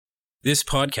This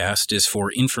podcast is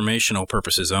for informational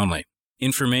purposes only.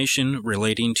 Information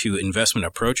relating to investment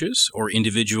approaches or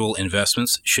individual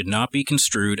investments should not be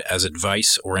construed as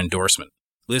advice or endorsement.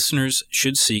 Listeners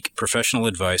should seek professional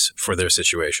advice for their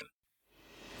situation.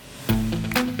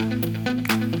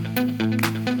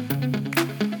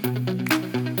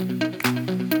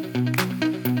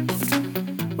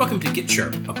 Welcome to Get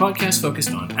Sharp, a podcast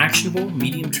focused on actionable,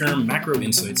 medium-term macro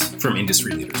insights from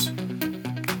industry leaders.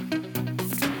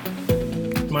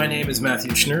 My name is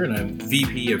Matthew Schnur, and I'm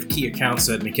VP of Key Accounts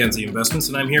at Mackenzie Investments,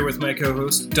 and I'm here with my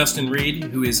co-host, Dustin Reed,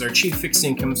 who is our Chief Fixed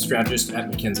Income Strategist at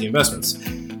Mackenzie Investments.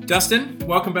 Dustin,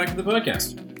 welcome back to the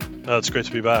podcast. It's great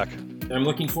to be back. I'm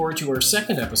looking forward to our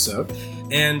second episode.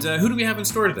 And who do we have in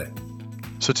store today?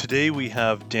 So today we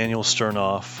have Daniel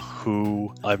Sternoff,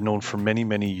 who I've known for many,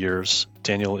 many years.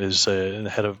 Daniel is the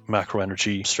head of macro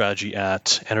energy strategy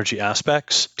at Energy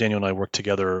Aspects. Daniel and I worked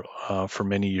together for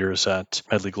many years at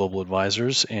Medley Global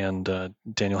Advisors, and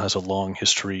Daniel has a long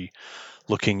history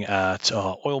looking at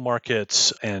oil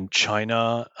markets and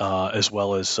China, as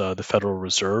well as the Federal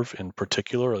Reserve in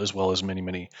particular, as well as many,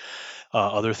 many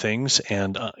other things.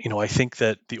 And, I think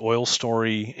that the oil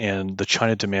story and the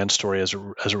China demand story as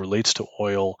it relates to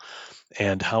oil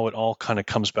and how it all kind of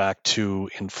comes back to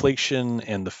inflation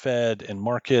and the Fed and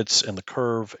markets and the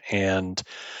curve and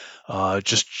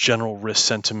just general risk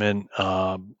sentiment,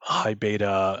 high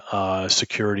beta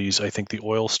securities. I think the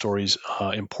oil story is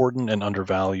important and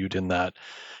undervalued in that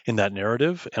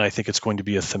narrative, and I think it's going to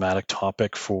be a thematic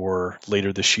topic for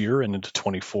later this year and into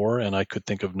 24. And I could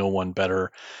think of no one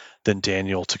better than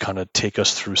Daniel to kind of take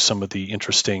us through some of the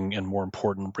interesting and more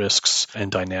important risks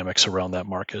and dynamics around that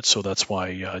market. So that's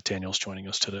why Daniel's joining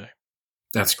us today.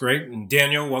 That's great. And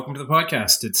Daniel, welcome to the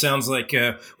podcast. It sounds like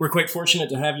we're quite fortunate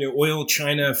to have you. Oil,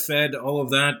 China, Fed, all of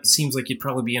that. Seems like you'd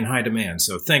probably be in high demand.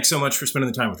 So thanks so much for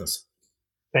spending the time with us.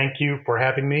 Thank you for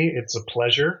having me. It's a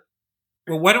pleasure.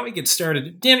 Well, why don't we get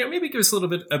started? Daniel, maybe give us a little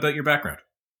bit about your background.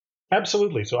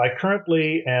 Absolutely. So I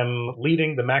currently am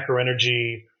leading the macro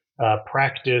energy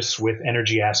practice with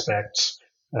Energy Aspects,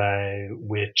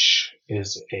 which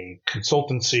is a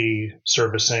consultancy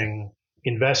servicing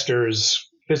investors,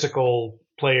 physical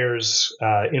players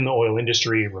in the oil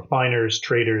industry, refiners,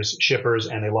 traders, shippers,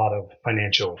 and a lot of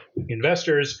financial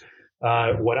investors.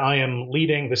 What I am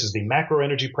leading, this is the macro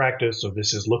energy practice. So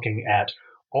this is looking at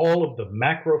all of the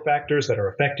macro factors that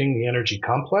are affecting the energy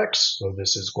complex. So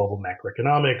this is global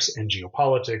macroeconomics and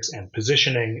geopolitics and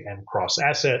positioning and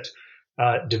cross-asset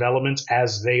developments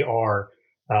as they are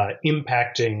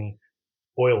impacting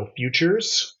oil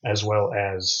futures as well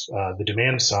as the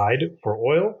demand side for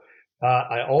oil.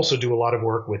 I also do a lot of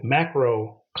work with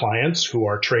macro clients who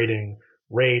are trading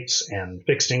rates and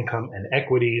fixed income and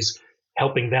equities,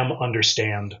 helping them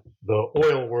understand the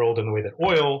oil world and the way that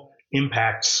oil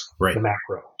impacts the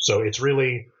macro. So it's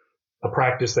really a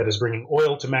practice that is bringing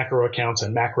oil to macro accounts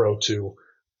and macro to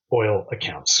oil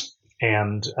accounts.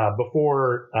 And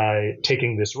before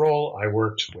taking this role, I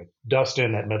worked with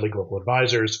Dustin at Medley Global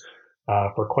Advisors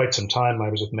for quite some time. I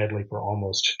was with Medley for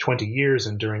almost 20 years,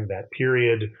 and during that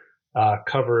period,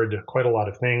 covered quite a lot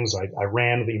of things. I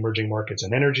ran the emerging markets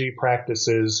and energy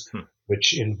practices,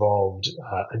 which involved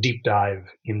a deep dive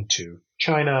into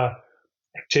China,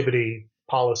 activity,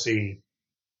 policy,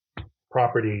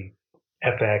 property,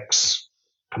 FX,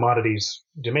 commodities,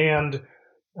 demand,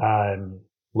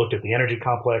 looked at the energy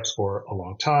complex for a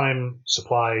long time,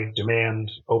 supply, demand,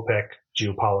 OPEC,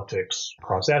 geopolitics,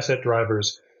 cross-asset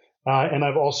drivers. And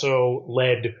I've also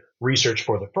led research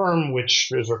for the firm,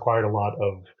 which has required a lot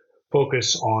of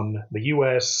focus on the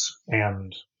U.S.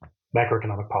 and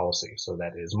macroeconomic policy. So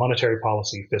that is monetary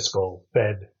policy, fiscal,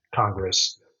 Fed,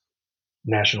 Congress,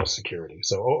 national security.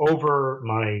 So over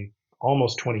my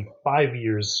almost 25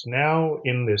 years now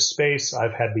in this space,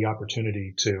 I've had the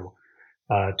opportunity to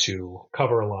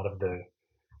cover a lot of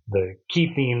the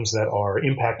key themes that are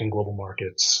impacting global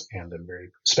markets, and I'm very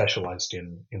specialized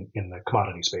in the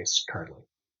commodity space currently.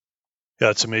 Yeah,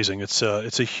 it's amazing. It's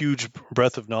a huge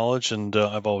breadth of knowledge, and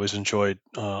I've always enjoyed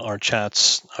our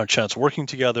chats working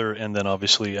together, and then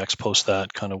obviously ex post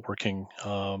that kind of working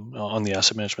on the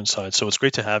asset management side. So it's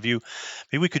great to have you.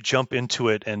 Maybe we could jump into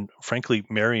it, and frankly,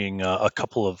 marrying a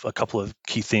couple of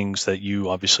key things that you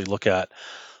obviously look at.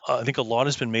 I think a lot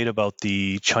has been made about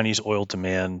the Chinese oil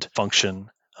demand function,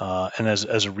 and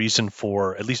as a reason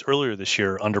for, at least earlier this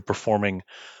year, underperforming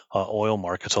oil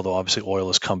markets, although obviously oil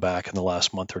has come back in the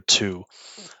last month or two.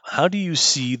 How do you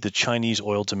see the Chinese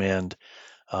oil demand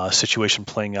situation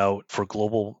playing out for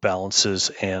global balances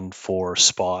and for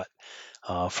spot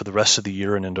for the rest of the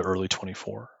year and into early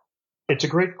 24? It's a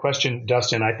great question,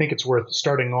 Dustin. I think it's worth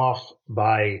starting off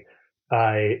by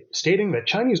stating that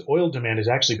Chinese oil demand has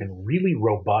actually been really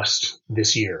robust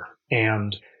this year.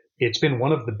 And it's been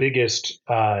one of the biggest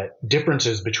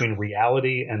differences between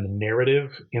reality and the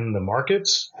narrative in the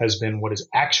markets has been what is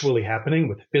actually happening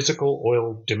with physical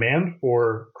oil demand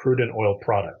for crude and oil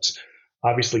products.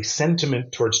 Obviously,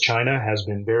 sentiment towards China has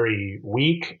been very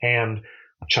weak, and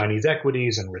Chinese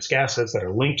equities and risk assets that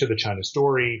are linked to the China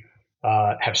story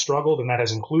have struggled, and that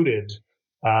has included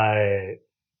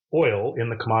oil in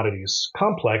the commodities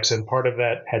complex. And part of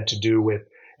that had to do with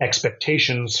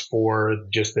expectations for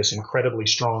just this incredibly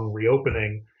strong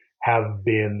reopening have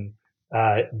been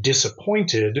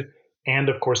disappointed. And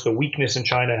of course, the weakness in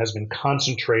China has been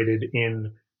concentrated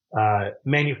in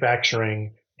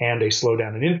manufacturing and a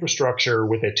slowdown in infrastructure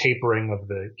with a tapering of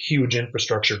the huge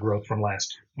infrastructure growth from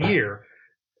last year.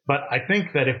 But I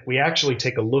think that if we actually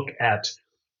take a look at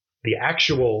the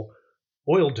actual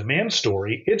oil demand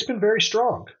story, it's been very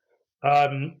strong.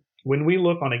 When we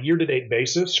look on a year-to-date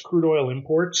basis, crude oil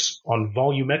imports on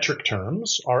volumetric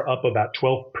terms are up about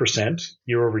 12%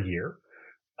 year over year.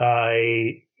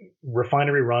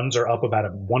 Refinery runs are up about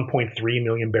 1.3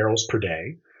 million barrels per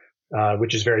day,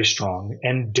 which is very strong.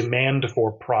 And demand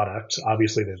for products,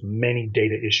 obviously there's many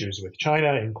data issues with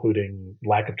China, including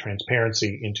lack of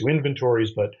transparency into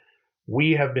inventories, but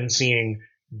we have been seeing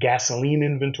gasoline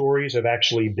inventories have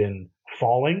actually been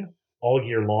falling all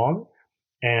year long,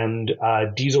 and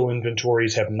diesel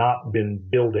inventories have not been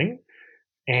building.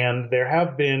 And there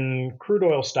have been crude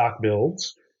oil stock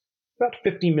builds, about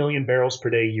 50 million barrels per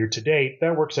day year to date.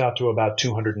 That works out to about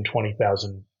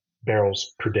 220,000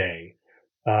 barrels per day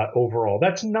overall.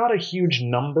 That's not a huge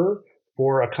number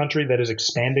for a country that is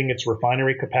expanding its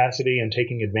refinery capacity and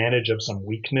taking advantage of some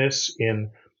weakness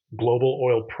in global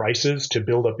oil prices to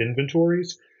build up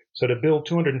inventories. So to build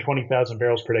 220,000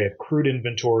 barrels per day of crude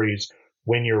inventories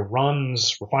when your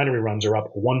refinery runs are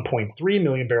up 1.3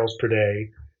 million barrels per day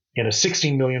in a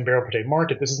 16 million barrel per day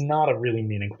market, this is not a really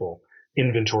meaningful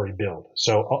inventory build.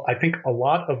 So I think a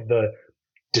lot of the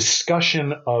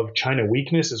discussion of China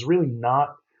weakness is really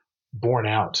not borne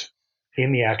out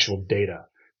in the actual data.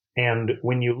 And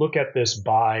when you look at this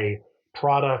by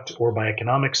product or by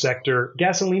economic sector,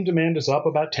 gasoline demand is up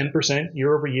about 10%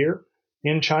 year over year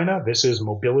in China. This is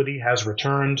mobility has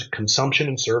returned, consumption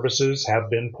and services have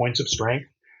been points of strength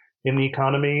in the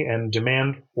economy, and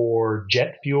demand for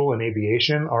jet fuel and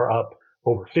aviation are up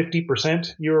over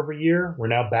 50% year over year. We're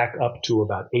now back up to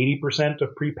about 80%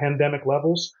 of pre-pandemic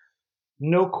levels.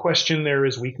 No question there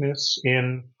is weakness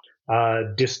in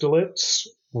distillates,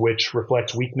 which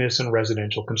reflects weakness in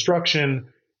residential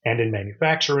construction and in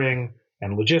manufacturing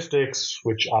and logistics,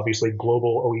 which obviously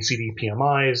global OECD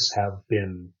PMIs have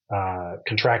been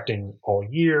contracting all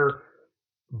year.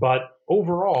 But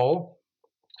overall,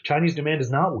 Chinese demand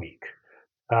is not weak.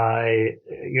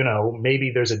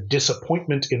 Maybe there's a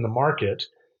disappointment in the market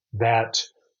that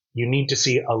you need to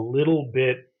see a little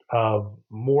bit of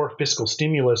more fiscal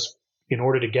stimulus in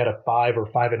order to get a 5 or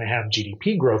 5.5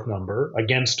 GDP growth number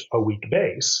against a weak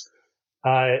base.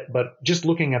 But just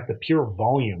looking at the pure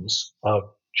volumes of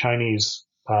Chinese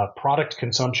product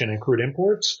consumption and crude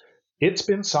imports, it's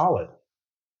been solid.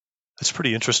 It's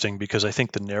pretty interesting because I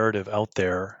think the narrative out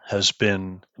there has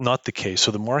been not the case.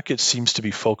 So the market seems to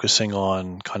be focusing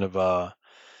on kind of a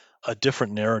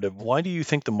different narrative. Why do you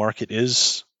think the market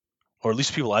is, or at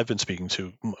least people I've been speaking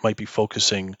to, might be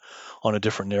focusing on a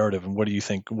different narrative? And what do you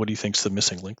think? What do you think's the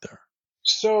missing link there?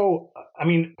 So,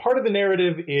 part of the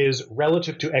narrative is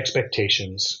relative to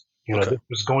expectations. This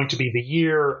was going to be the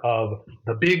year of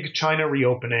the big China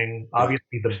reopening.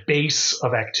 Obviously, the base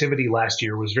of activity last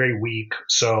year was very weak.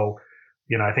 So,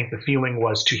 I think the feeling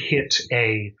was to hit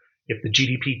if the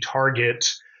GDP target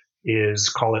is,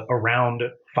 call it around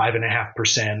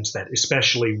 5.5%, that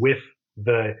especially with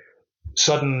the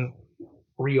sudden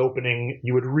reopening,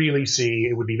 you would really see,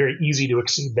 it would be very easy to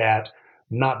exceed that,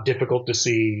 not difficult to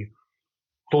see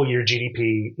full year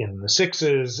GDP in the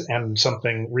sixes and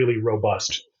something really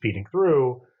robust feeding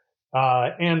through.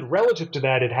 And relative to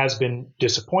that, it has been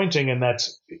disappointing. And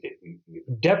that's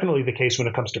definitely the case when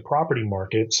it comes to property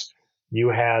markets. You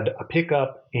had a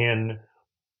pickup in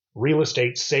real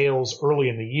estate sales early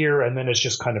in the year, and then it's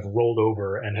just kind of rolled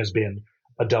over and has been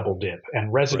a double dip.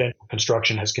 And residential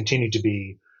construction has continued to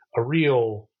be a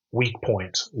real weak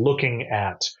point, looking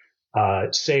at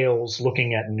sales,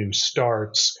 looking at new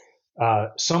starts.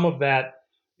 Some of that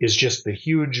is just the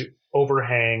huge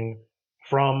overhang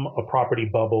from a property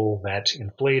bubble that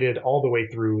inflated all the way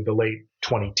through the late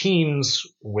 2010s,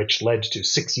 which led to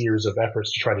 6 years of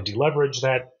efforts to try to deleverage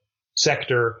that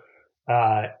sector.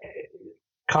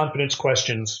 Confidence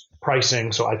questions,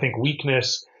 pricing. So I think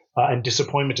weakness and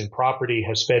disappointment in property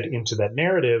has fed into that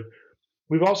narrative.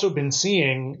 We've also been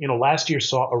seeing, last year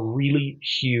saw a really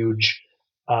huge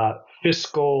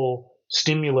fiscal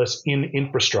stimulus in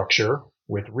infrastructure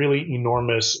with really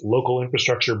enormous local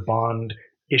infrastructure bond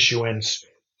issuance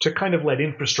to kind of let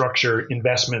infrastructure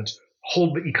investment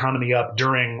hold the economy up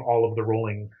during all of the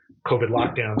rolling COVID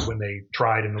lockdowns when they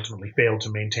tried and ultimately failed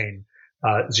to maintain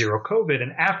zero COVID.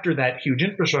 And after that huge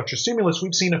infrastructure stimulus,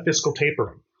 we've seen a fiscal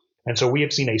tapering. And so we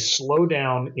have seen a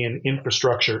slowdown in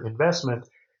infrastructure investment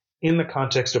in the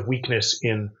context of weakness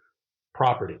in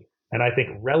property. And I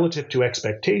think relative to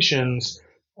expectations,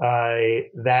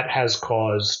 that has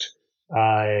caused,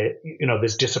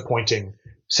 this disappointing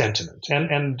sentiment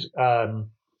and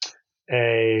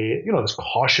this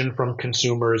caution from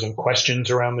consumers and questions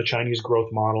around the Chinese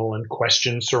growth model and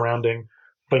questions surrounding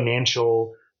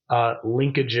financial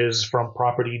linkages from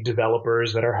property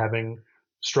developers that are having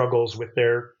struggles with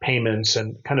their payments,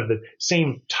 and kind of the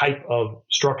same type of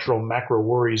structural macro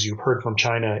worries you've heard from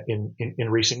China in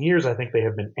recent years. I think they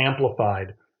have been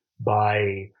amplified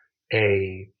by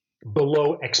a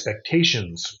below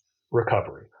expectations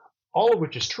recovery, all of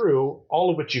which is true,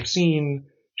 all of which you've seen.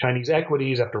 Chinese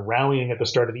equities, after rallying at the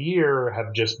start of the year,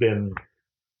 have just been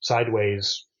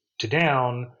sideways to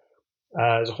down.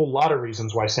 There's a whole lot of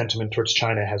reasons why sentiment towards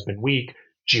China has been weak.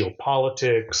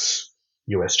 Geopolitics,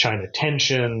 U.S.-China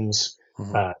tensions,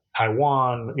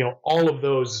 Taiwan, all of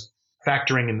those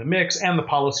factoring in the mix, and the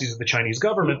policies of the Chinese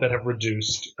government that have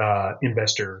reduced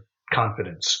investor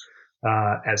confidence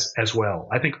as well.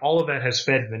 I think all of that has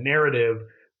fed the narrative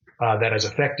that has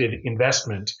affected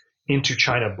investment into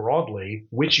China broadly,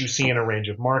 which you see in a range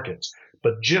of markets.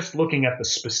 But just looking at the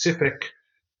specific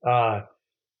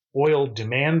oil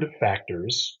demand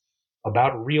factors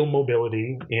about real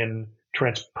mobility in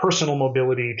personal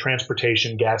mobility,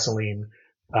 transportation, gasoline,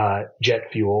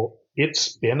 jet fuel,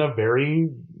 it's been a very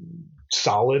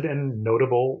solid and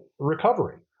notable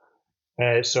recovery.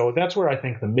 So that's where I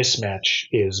think the mismatch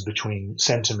is between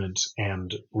sentiment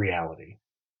and reality.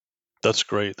 That's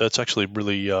great. That's actually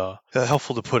really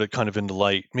helpful to put it kind of into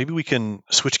light. Maybe we can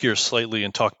switch gears slightly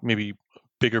and talk maybe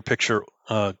bigger picture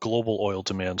global oil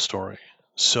demand story.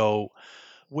 So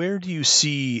where do you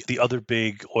see the other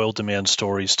big oil demand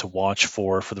stories to watch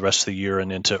for the rest of the year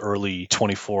and into early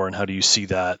 24? And how do you see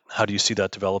that? How do you see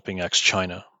that developing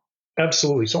ex-China?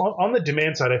 Absolutely. So on the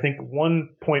demand side, I think one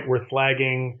point worth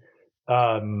flagging,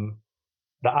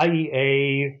 the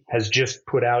IEA has just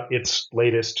put out its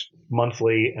latest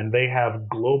monthly, and they have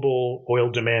global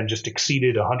oil demand just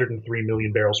exceeded 103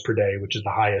 million barrels per day, which is the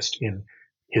highest in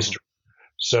history.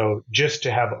 So just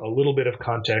to have a little bit of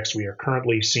context, we are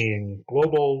currently seeing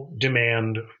global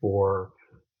demand for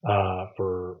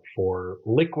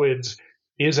liquids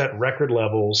is at record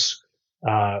levels.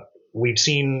 We've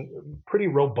seen pretty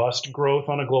robust growth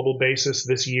on a global basis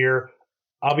this year.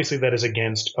 Obviously, that is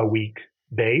against a weak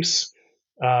base.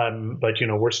 But,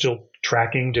 we're still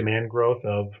tracking demand growth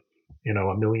of,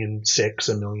 1.6 million,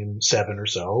 1.7 million or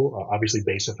so. Obviously,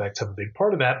 base effects have a big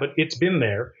part of that, but it's been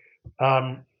there.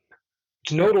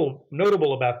 What's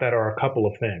notable about that are a couple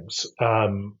of things.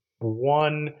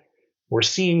 One, we're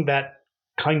seeing that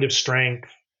kind of strength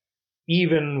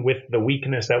even with the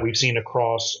weakness that we've seen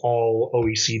across all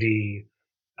OECD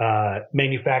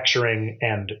manufacturing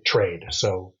and trade.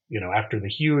 So, after the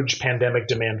huge pandemic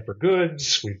demand for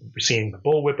goods, we're seeing the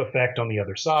bullwhip effect on the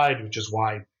other side, which is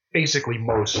why basically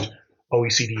most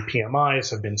OECD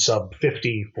PMIs have been sub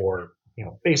 50 for,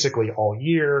 basically all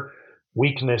year.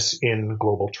 Weakness in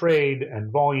global trade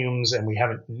and volumes, and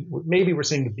maybe we're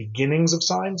seeing the beginnings of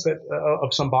signs that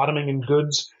of some bottoming in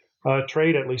goods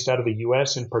trade, at least out of the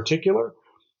U.S. in particular.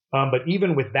 But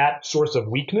even with that source of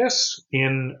weakness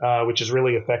which is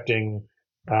really affecting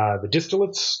the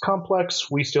distillates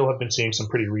complex, we still have been seeing some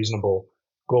pretty reasonable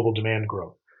global demand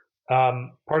growth.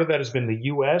 Part of that has been the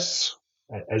U.S.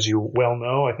 As you well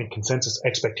know, I think consensus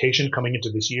expectation coming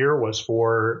into this year was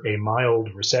for a mild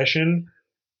recession.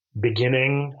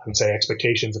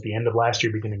 Expectations at the end of last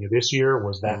year, beginning of this year,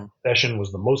 was that recession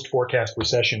was the most forecast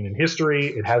recession in history.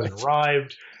 It hasn't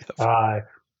arrived.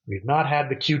 We've not had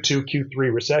the Q2,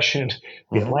 Q3 recession.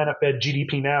 The Atlanta Fed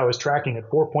GDP now is tracking at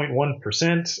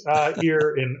 4.1%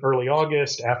 here in early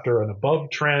August after an above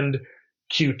trend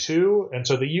Q2. And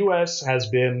so the U.S. has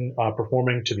been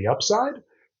performing to the upside.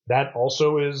 That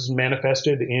also is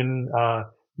manifested in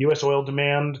U.S. oil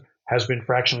demand has been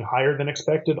fractionally higher than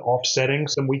expected, offsetting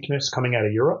some weakness coming out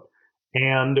of Europe.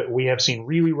 And we have seen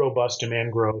really robust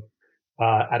demand growth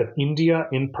out of India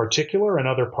in particular, and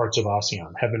other parts of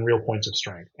ASEAN have been real points of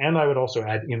strength. And I would also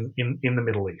add in the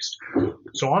Middle East.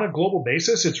 So on a global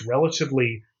basis, it's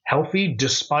relatively healthy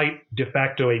despite de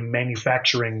facto a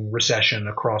manufacturing recession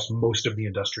across most of the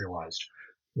industrialized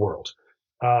world.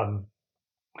 And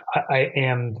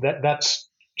that's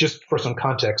just for some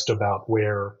context about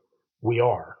where we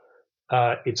are.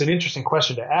 It's an interesting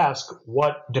question to ask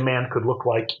what demand could look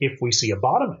like if we see a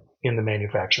bottoming in the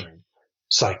manufacturing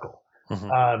cycle,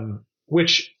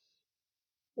 which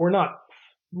we're not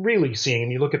really seeing.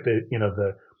 And you look at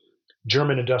the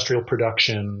German industrial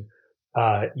production,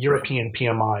 European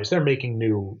PMIs, they're making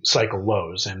new cycle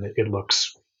lows, and it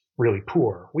looks really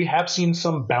poor. We have seen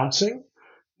some bouncing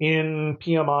in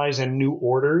PMIs and new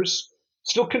orders,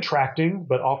 still contracting,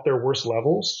 but off their worst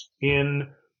levels in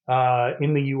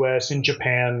the U.S., in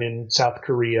Japan, in South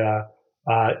Korea,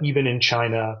 even in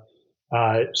China.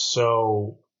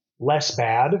 So less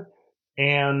bad.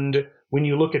 And when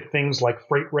you look at things like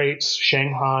freight rates,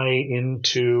 Shanghai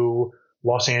into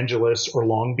Los Angeles or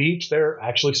Long Beach, they're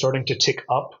actually starting to tick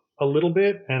up a little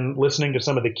bit. And listening to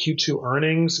some of the Q2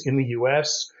 earnings in the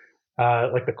U.S.,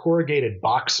 like the corrugated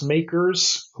box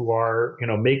makers who are,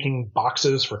 making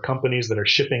boxes for companies that are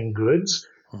shipping goods,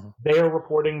 they are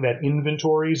reporting that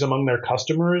inventories among their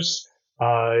customers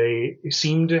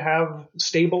seem to have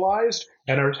stabilized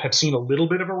and have seen a little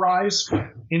bit of a rise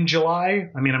in July.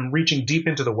 I mean, I'm reaching deep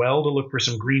into the well to look for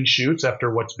some green shoots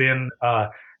after what's been, a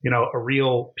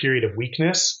real period of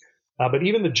weakness. But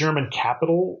even the German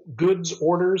capital goods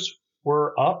orders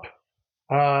were up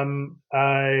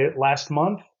last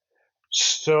month.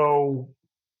 So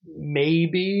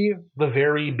maybe the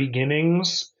very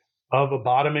beginnings of a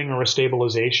bottoming or a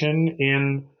stabilization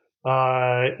in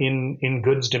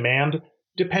goods demand,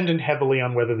 dependent heavily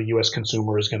on whether the U.S.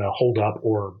 consumer is going to hold up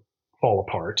or fall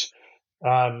apart.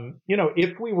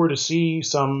 If we were to see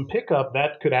some pickup,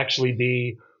 that could actually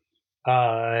be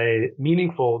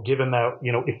meaningful, given that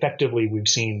effectively we've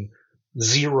seen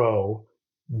zero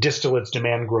distillates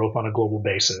demand growth on a global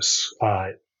basis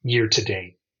year to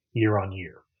date, year on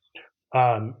year.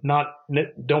 Don't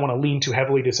want to lean too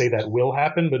heavily to say that will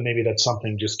happen, but maybe that's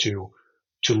something just to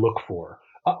look for.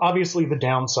 Obviously, the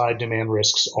downside demand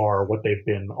risks are what they've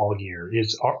been all year.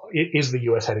 Is the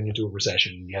U.S. heading into a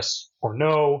recession? Yes or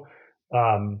no?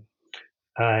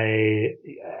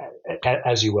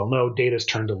 As you well know, data's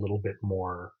turned a little bit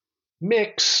more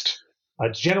mixed.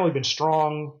 It's generally been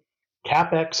strong.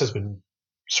 CapEx has been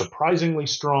surprisingly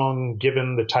strong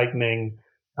given the tightening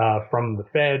from the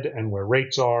Fed and where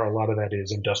rates are. A lot of that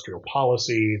is industrial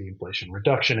policy, the Inflation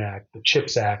Reduction Act, the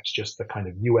CHIPS Act, just the kind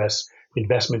of U.S.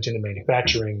 investment into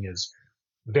manufacturing is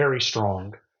very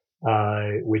strong,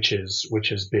 which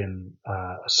has been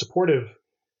a supportive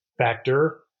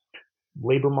factor.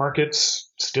 Labor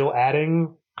markets still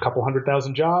adding a couple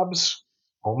 100,000 jobs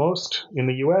almost in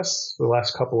the U.S. the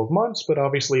last couple of months. But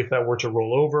obviously, if that were to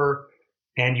roll over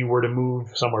and you were to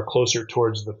move somewhere closer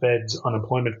towards the Fed's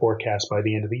unemployment forecast by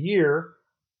the end of the year,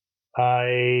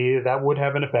 that would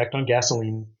have an effect on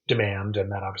gasoline demand,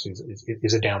 and that obviously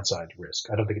is a downside risk.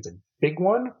 I don't think it's a big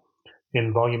one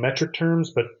in volumetric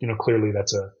terms, but clearly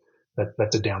that's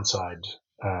a downside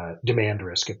demand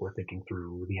risk if we're thinking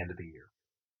through the end of the year.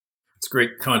 It's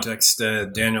great context,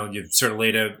 Daniel. You've sort of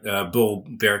laid out a bull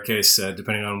bear case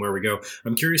depending on where we go.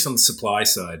 I'm curious on the supply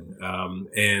side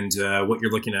and what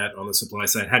you're looking at on the supply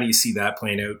side. How do you see that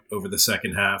playing out over the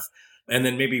second half? And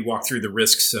then maybe walk through the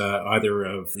risks either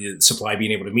of the supply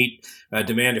being able to meet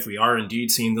demand if we are indeed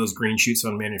seeing those green shoots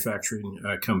on manufacturing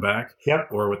come back,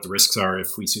 or what the risks are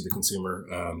if we see the consumer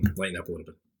lighten up a little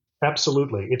bit.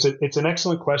 Absolutely. It's an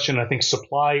excellent question. I think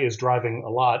supply is driving a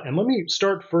lot. And let me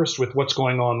start first with what's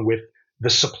going on with the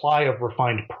supply of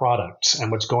refined products and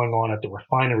what's going on at the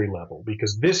refinery level,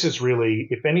 because this is really,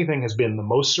 if anything, has been the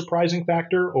most surprising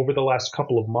factor over the last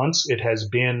couple of months. It has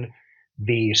been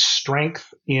the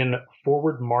strength in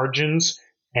forward margins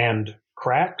and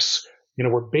cracks.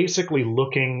 We're basically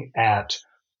looking at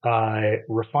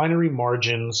refinery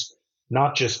margins,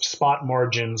 not just spot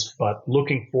margins, but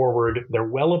looking forward, they're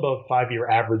well above 5-year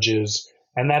averages.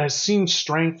 And that has seen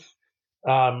strength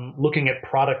looking at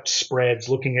product spreads,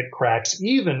 looking at cracks,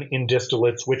 even in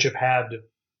distillates, which have had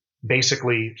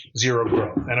basically zero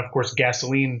growth. And of course,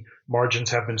 gasoline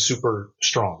margins have been super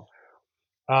strong.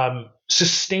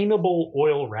 Sustainable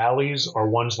oil rallies are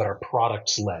ones that are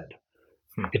products led.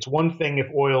 It's one thing if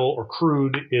oil or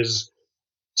crude is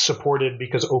supported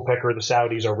because OPEC or the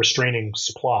Saudis are restraining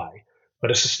supply.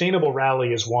 But a sustainable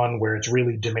rally is one where it's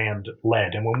really demand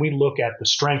led. And when we look at the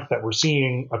strength that we're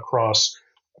seeing across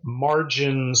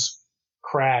margins,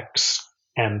 cracks,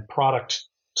 and product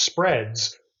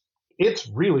spreads, it's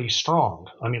really strong.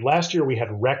 I mean, last year we had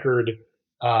record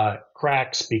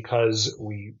cracks because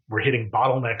we were hitting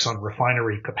bottlenecks on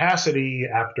refinery capacity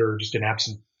after just an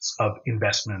absence of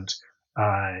investment,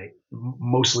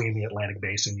 mostly in the Atlantic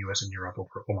Basin, US and Europe,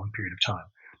 over a long period of time.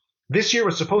 This year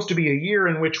was supposed to be a year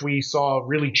in which we saw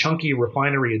really chunky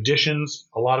refinery additions,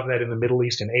 a lot of that in the Middle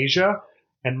East and Asia.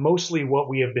 And mostly what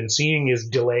we have been seeing is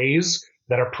delays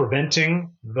that are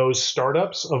preventing those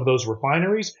startups of those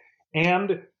refineries.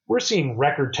 And we're seeing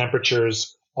record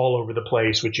temperatures all over the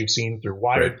place, which you've seen through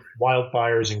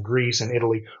wildfires in Greece and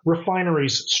Italy.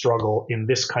 Refineries struggle in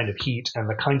this kind of heat, and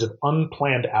the kinds of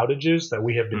unplanned outages that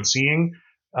we have been seeing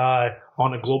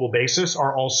on a global basis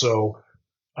are also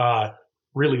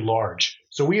really large.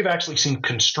 So we have actually seen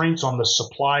constraints on the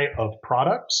supply of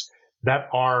products that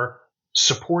are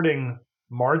supporting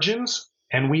margins,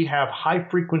 and we have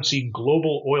high-frequency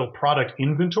global oil product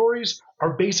inventories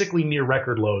are basically near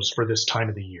record lows for this time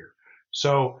of the year.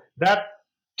 So that,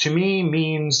 to me,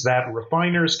 means that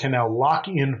refiners can now lock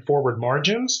in forward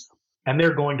margins, and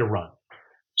they're going to run.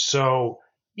 So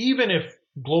even if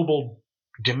global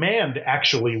demand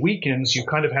actually weakens, you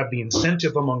kind of have the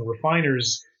incentive among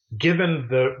refiners, given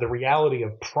the reality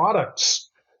of products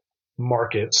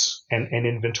markets and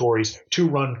inventories, to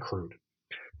run crude.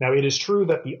 Now, it is true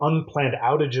that the unplanned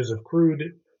outages of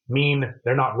crude mean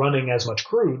they're not running as much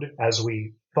crude as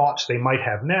we thought they might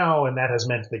have now, and that has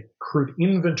meant that crude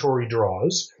inventory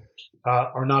draws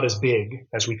are not as big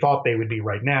as we thought they would be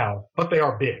right now, but they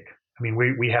are big. I mean,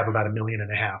 we have about 1.5 million,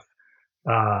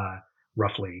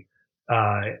 roughly,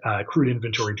 crude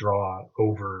inventory draw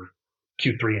over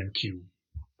Q3 and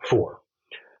Q4.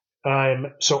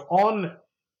 So on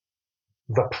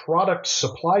the product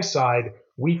supply side,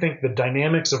 we think the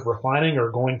dynamics of refining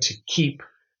are going to keep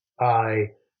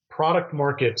product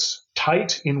markets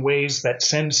tight in ways that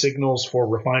send signals for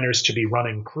refiners to be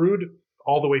running crude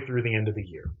all the way through the end of the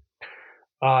year.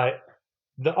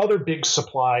 The other big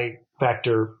supply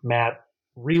factor, Matt,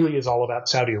 really is all about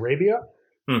Saudi Arabia,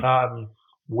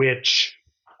 which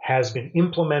has been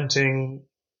implementing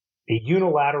a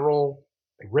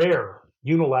rare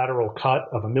unilateral cut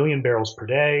of 1 million barrels per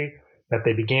day that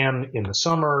they began in the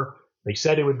summer. They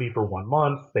said it would be for 1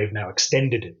 month. They've now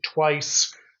extended it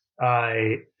twice.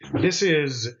 This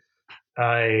is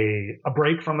a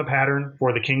break from the pattern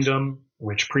for the kingdom,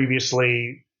 which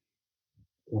previously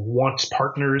wants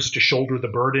partners to shoulder the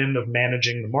burden of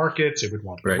managing the markets. It would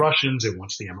want the Russians, it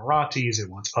wants the Emiratis, it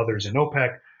wants others in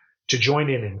OPEC to join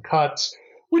in cuts,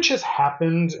 which has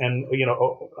happened. And,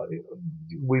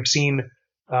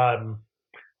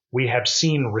 we have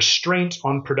seen restraint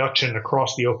on production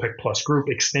across the OPEC Plus group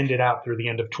extended out through the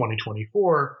end of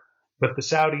 2024. But the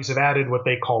Saudis have added what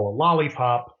they call a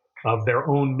lollipop of their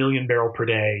own 1 million barrel per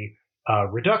day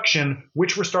reduction,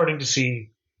 which we're starting to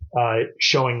see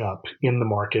showing up in the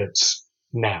markets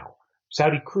now.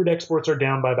 Saudi crude exports are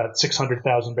down by about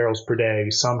 600,000 barrels per day.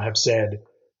 Some have said,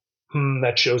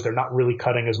 that shows they're not really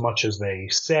cutting as much as they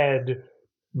said.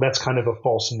 That's kind of a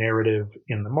false narrative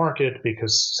in the market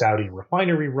because Saudi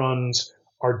refinery runs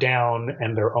are down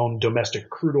and their own domestic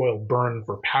crude oil burn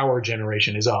for power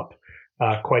generation is up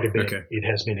quite a bit. Okay. It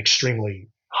has been extremely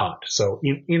hot. So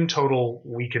in total,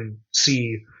 we can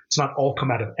see it's not all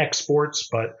come out of exports,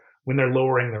 but when they're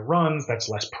lowering their runs, that's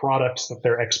less products that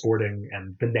they're exporting,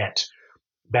 and the net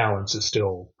balance is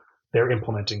still, they're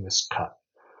implementing this cut.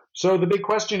 So the big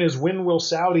question is, when will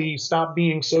Saudi stop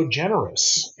being so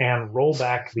generous and roll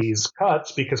back these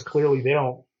cuts? Because clearly they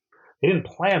didn't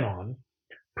plan on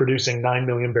producing 9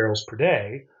 million barrels per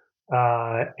day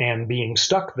and being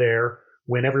stuck there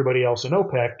when everybody else in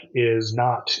OPEC is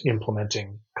not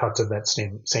implementing cuts of that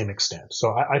same extent.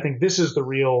 So I think this is the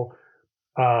real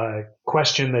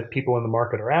question that people in the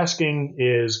market are asking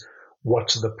is,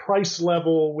 what's the price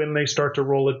level when they start to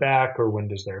roll it back, or when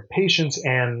does their patience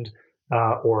end?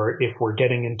 Or if we're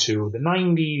getting into the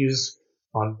 90s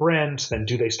on Brent, then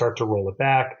do they start to roll it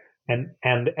back?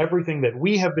 And everything that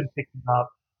we have been picking up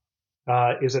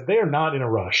is that they are not in a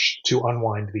rush to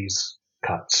unwind these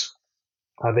cuts.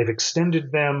 They've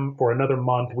extended them for another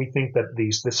month. We think that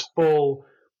this full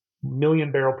 1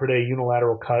 million barrel per day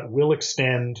unilateral cut will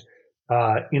extend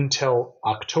until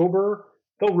October.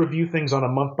 They'll review things on a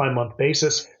month-by-month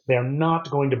basis. They're not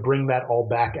going to bring that all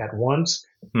back at once.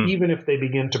 Even if they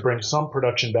begin to bring some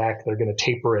production back, they're going to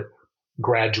taper it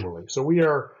gradually. So we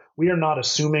are not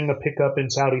assuming a pickup in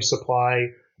Saudi supply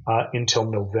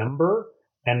until November,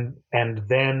 and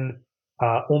then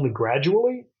only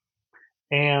gradually.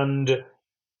 And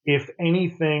if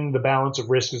anything, the balance of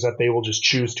risk is that they will just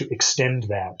choose to extend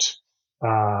that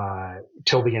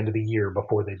till the end of the year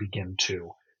before they begin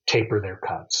to taper their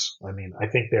cuts. I mean, I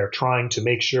think they're trying to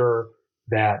make sure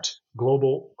that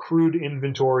global crude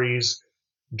inventories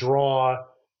draw,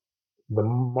 the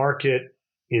market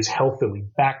is healthily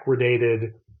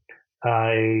backwardated,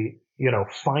 finally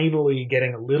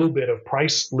getting a little bit of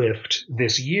price lift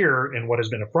this year in what has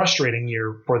been a frustrating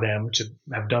year for them to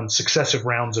have done successive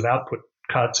rounds of output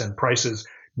cuts and prices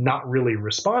not really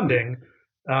responding,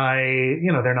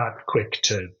 they're not quick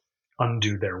to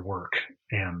undo their work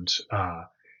and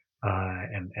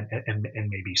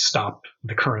maybe stop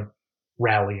the current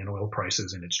rally in oil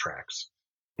prices in its tracks.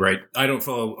 Right. I don't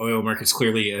follow oil markets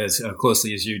clearly as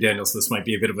closely as you, Daniel, so this might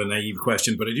be a bit of a naive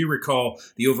question, but I do recall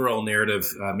the overall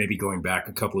narrative, maybe going back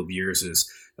a couple of years, is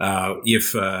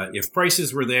if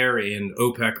prices were there and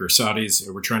OPEC or Saudis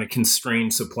were trying to constrain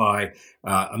supply,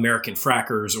 American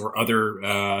frackers or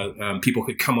other people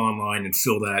could come online and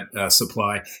fill that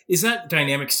supply. Is that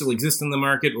dynamic still exist in the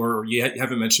market, or you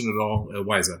haven't mentioned it at all?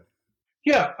 Why is that?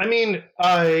 Yeah, I mean,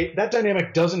 that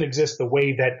dynamic doesn't exist the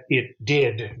way that it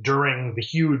did during the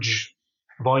huge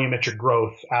volumetric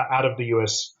growth out of the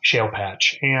U.S. shale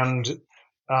patch. And,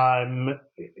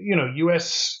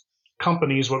 U.S.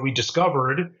 companies, what we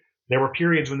discovered, there were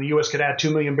periods when the U.S. could add 2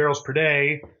 million barrels per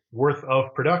day worth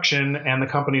of production, and the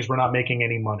companies were not making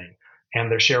any money,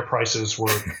 and their share prices were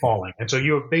falling. And so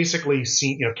you have basically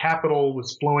seen, capital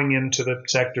was flowing into the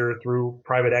sector through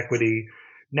private equity.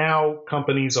 Now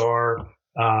companies are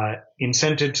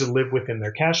incented to live within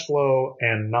their cash flow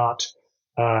and not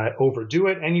overdo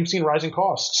it. And you've seen rising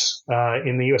costs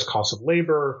in the U.S. costs of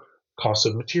labor, costs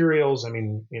of materials. I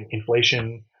mean,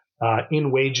 inflation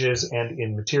in wages and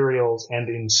in materials and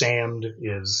in sand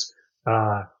is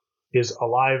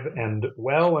alive and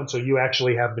well. And so you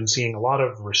actually have been seeing a lot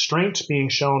of restraint being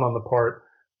shown on the part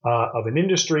of an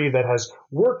industry that has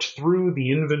worked through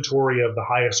the inventory of the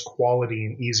highest quality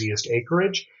and easiest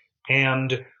acreage.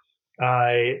 And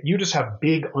you just have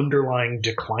big underlying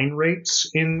decline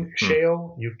rates in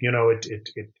shale.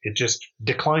 It just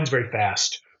declines very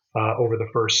fast over the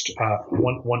first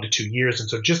 1 to 2 years. And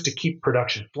so just to keep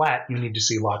production flat, you need to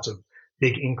see lots of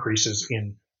big increases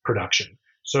in production.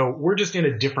 So we're just in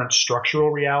a different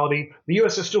structural reality. The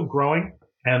U.S. is still growing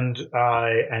and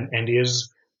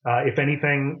is, if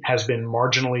anything, has been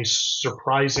marginally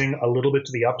surprising a little bit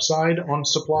to the upside on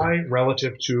supply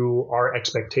relative to our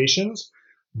expectations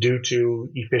due to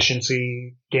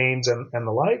efficiency gains and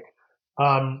the like.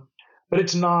 But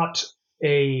it's not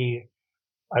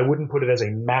I wouldn't put it as a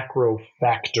macro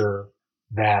factor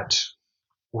that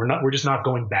we're just not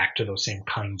going back to those same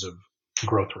kinds of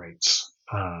growth rates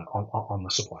on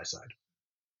the supply side.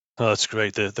 Oh, that's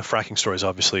great. The fracking story is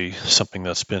obviously something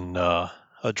that's been a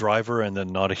driver and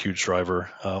then not a huge driver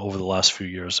over the last few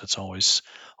years. It's always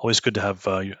good to have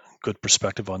good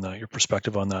perspective on that. Your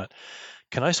perspective on that.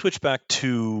 Can I switch back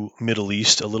to Middle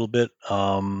East a little bit?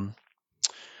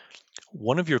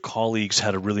 One of your colleagues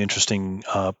had a really interesting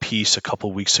piece a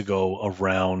couple weeks ago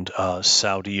around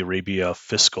Saudi Arabia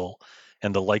fiscal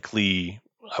and the likely,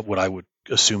 what I would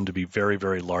assume to be very,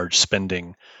 very large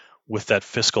spending with that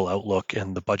fiscal outlook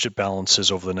and the budget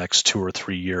balances over the next 2 or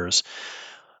 3 years.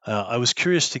 I was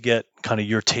curious to get kind of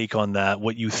your take on that,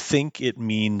 what you think it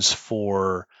means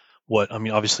for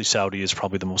obviously Saudi is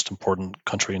probably the most important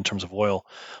country in terms of oil,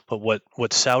 but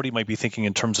what Saudi might be thinking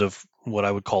in terms of what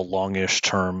I would call longish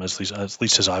term, at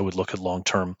least as I would look at long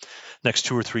term, next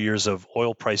 2 or 3 years of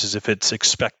oil prices, if it's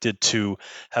expected to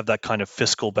have that kind of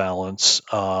fiscal balance,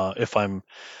 if I'm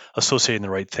associating the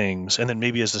right things. And then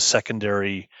maybe as a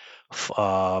secondary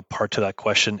part to that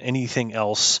question, anything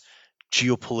else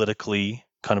geopolitically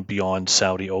kind of beyond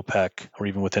Saudi, OPEC, or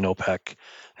even within OPEC,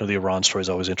 the Iran story is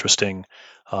always interesting,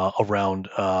 around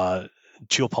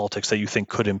geopolitics that you think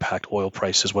could impact oil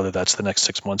prices, whether that's the next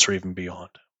 6 months or even beyond?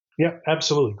 Yeah,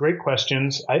 absolutely. Great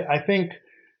questions. I think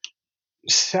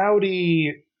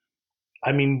Saudi,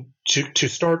 to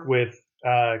start with,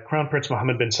 Crown Prince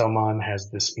Mohammed bin Salman has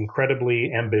this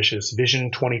incredibly ambitious Vision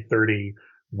 2030,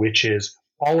 which is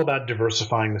all about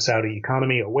diversifying the Saudi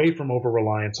economy away from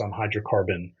over-reliance on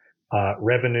hydrocarbon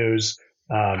revenues.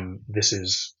 This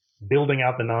is building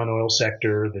out the non-oil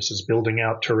sector. This is building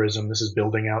out tourism. This is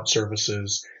building out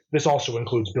services. This also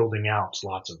includes building out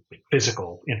lots of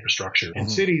physical infrastructure in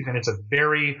cities. And it's a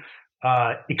very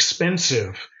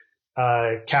expensive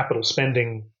capital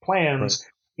spending plans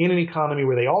in an economy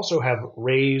where they also have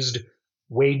raised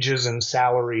wages and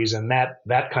salaries. And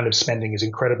that kind of spending is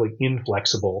incredibly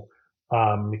inflexible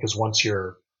because once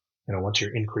you're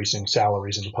increasing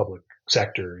salaries in the public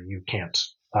sector, you can't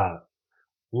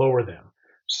lower them.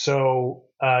 So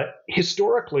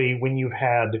historically, when you've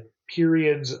had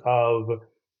periods of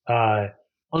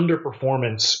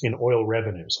underperformance in oil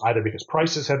revenues, either because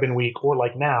prices have been weak or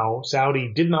like now,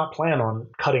 Saudi did not plan on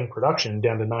cutting production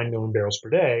down to 9 million barrels per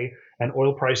day, and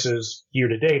oil prices year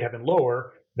to date have been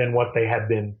lower than what they had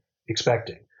been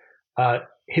expecting.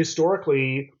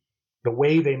 historically, the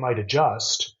way they might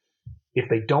adjust if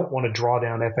they don't want to draw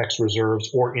down FX reserves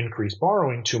or increase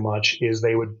borrowing too much is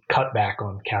they would cut back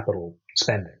on capital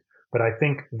spending. But I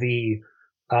think the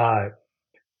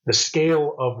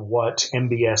scale of what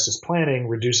MBS is planning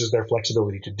reduces their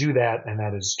flexibility to do that, and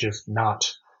that is just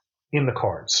not in the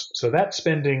cards. So that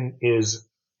spending is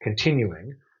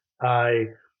continuing.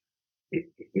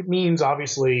 It means,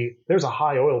 obviously, there's a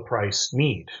high oil price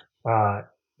need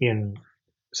in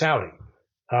Saudi.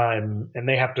 And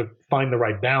they have to find the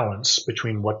right balance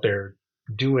between what they're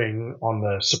doing on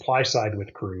the supply side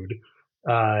with crude.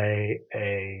 But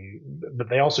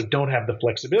they also don't have the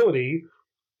flexibility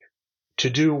to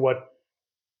do what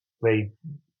they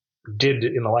did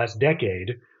in the last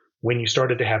decade when you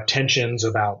started to have tensions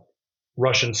about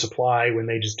Russian supply, when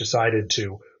they just decided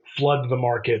to flood the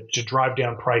market to drive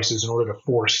down prices in order to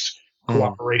force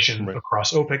cooperation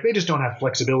across OPEC. They just don't have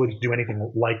flexibility to do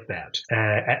anything like that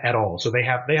at all. So they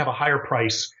have a higher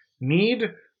price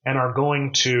need and are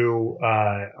going to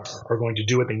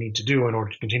do what they need to do in order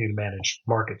to continue to manage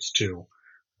markets to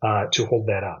hold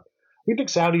that up. We think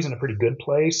Saudi's in a pretty good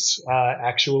place.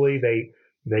 Actually,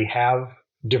 they have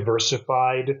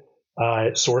diversified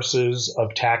sources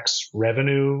of tax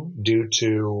revenue due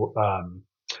to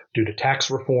tax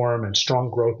reform and strong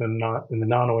growth in the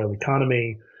non-oil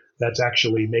economy. That's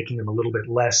actually making them a little bit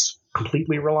less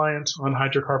completely reliant on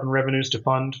hydrocarbon revenues to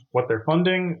fund what they're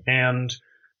funding. And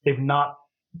they've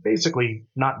basically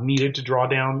not needed to draw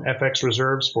down FX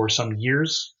reserves for some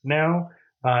years now.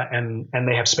 And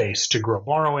they have space to grow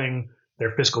borrowing.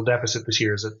 Their fiscal deficit this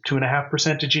year is at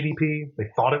 2.5% of GDP. They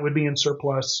thought it would be in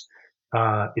surplus.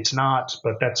 It's not,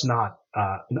 but that's not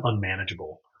an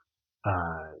unmanageable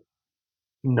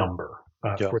number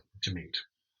for them to meet.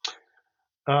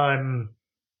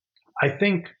 I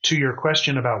think to your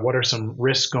question about what are some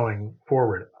risks going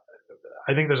forward,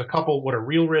 I think there's a couple what are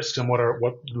real risks and what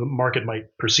the market might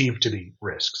perceive to be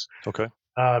risks. Okay.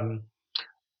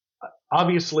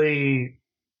 Obviously,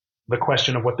 the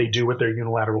question of what they do with their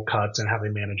unilateral cuts and how they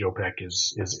manage OPEC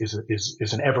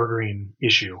is an evergreen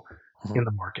issue in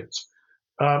the markets.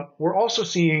 We're also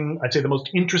seeing, I'd say, the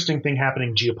most interesting thing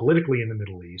happening geopolitically in the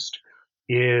Middle East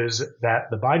is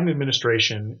that the Biden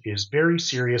administration is very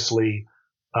seriously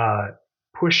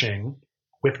pushing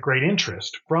with great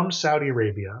interest from Saudi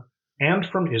Arabia and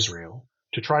from Israel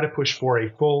to try to push for a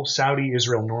full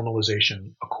Saudi-Israel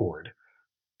normalization accord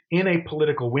in a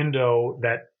political window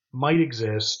that might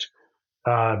exist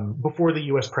before the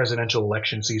U.S. presidential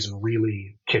election season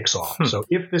really kicks off. So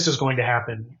if this is going to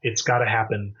happen, it's got to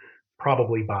happen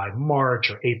probably by March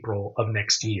or April of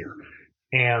next year.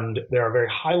 And there are very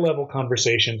high-level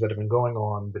conversations that have been going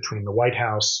on between the White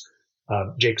House,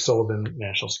 Jake Sullivan,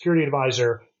 National Security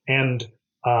Advisor, and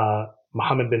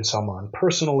Mohammed bin Salman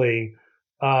personally.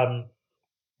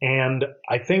 And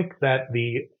I think that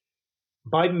the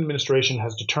Biden administration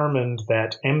has determined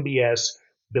that MBS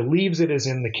believes it is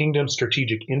in the kingdom's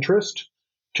strategic interest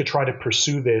to try to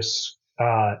pursue this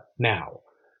now.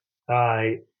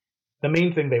 The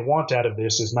main thing they want out of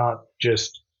this is not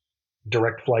just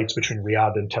direct flights between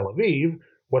Riyadh and Tel Aviv.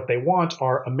 What they want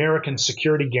are American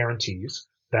security guarantees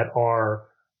that are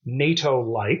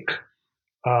NATO-like,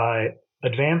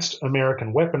 advanced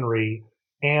American weaponry,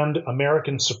 and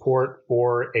American support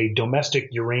for a domestic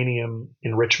uranium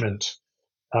enrichment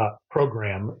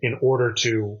program in order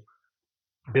to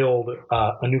build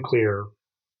a nuclear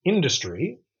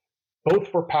industry, both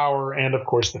for power and, of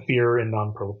course, the fear in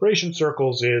non-proliferation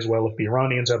circles is, well, if the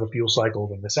Iranians have a fuel cycle,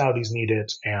 then the Saudis need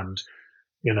it, and,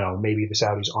 maybe the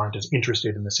Saudis aren't as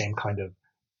interested in the same kind of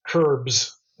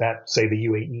curbs that, say, the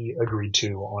UAE agreed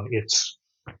to on its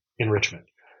enrichment.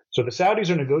 So the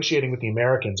Saudis are negotiating with the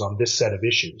Americans on this set of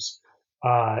issues,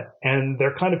 and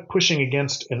they're kind of pushing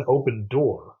against an open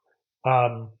door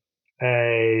because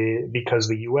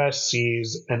the U.S.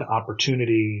 sees an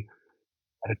opportunity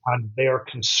at a time they are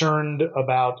concerned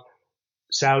about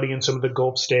Saudi and some of the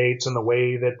Gulf states and the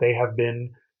way that they have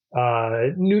been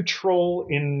neutral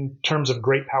in terms of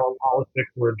great power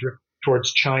politics or drift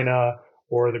towards China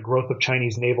or the growth of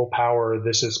Chinese naval power.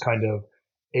 This is kind of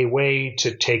a way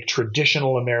to take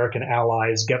traditional American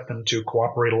allies, get them to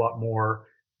cooperate a lot more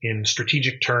in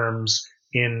strategic terms,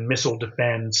 in missile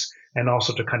defense, and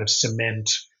also to kind of cement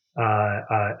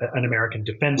an American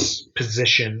defense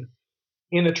position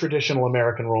in a traditional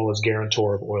American role as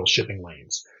guarantor of oil shipping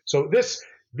lanes. So this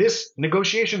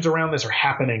negotiations around this are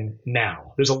happening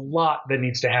now. There's a lot that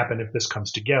needs to happen if this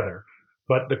comes together.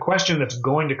 But the question that's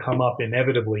going to come up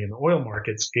inevitably in the oil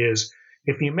markets is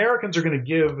if the Americans are going to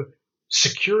give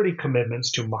security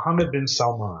commitments to Mohammed bin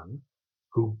Salman,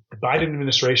 who the Biden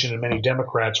administration and many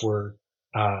Democrats were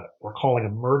were calling a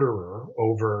murderer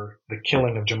over the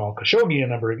killing of Jamal Khashoggi a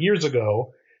number of years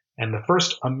ago, and the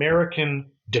first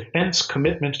American defense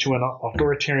commitment to an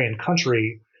authoritarian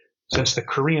country since the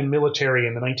Korean military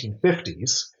in the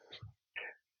 1950s.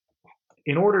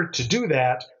 In order to do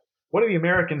that, what do the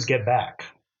Americans get back?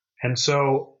 And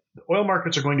so the oil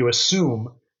markets are going to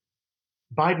assume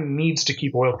Biden needs to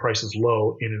keep oil prices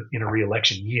low in a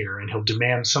re-election year, and he'll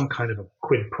demand some kind of a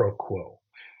quid pro quo.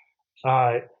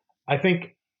 I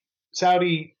think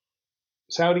Saudi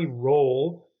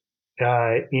role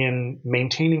in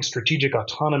maintaining strategic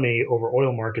autonomy over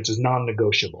oil markets is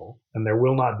non-negotiable, and there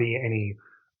will not be any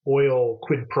oil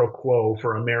quid pro quo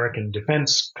for American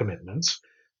defense commitments.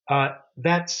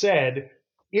 That said,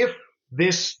 if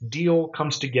this deal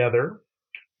comes together,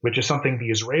 which is something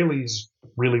the Israelis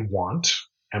really want,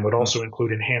 and would also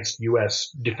include enhanced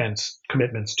U.S. defense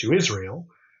commitments to Israel,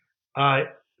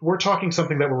 we're talking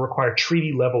something that will require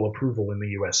treaty-level approval in the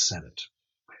U.S. Senate.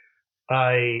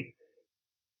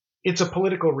 It's a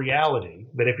political reality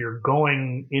that if you're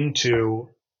going into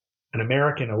an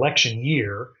American election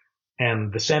year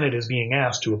and the Senate is being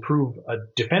asked to approve a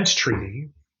defense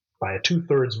treaty by a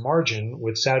 2/3 margin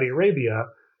with Saudi Arabia,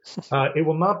 it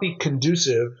will not be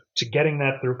conducive to getting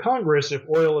that through Congress if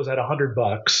oil is at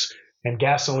 $100 and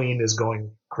gasoline is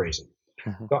going crazy.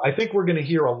 Mm-hmm. So I think we're going to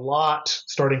hear a lot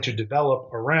starting to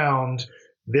develop around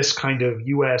this kind of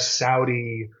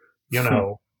U.S.-Saudi,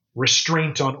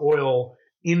 restraint on oil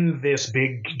in this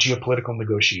big geopolitical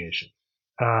negotiation.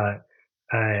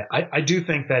 I do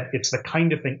think that it's the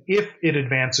kind of thing, if it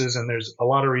advances, and there's a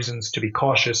lot of reasons to be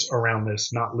cautious around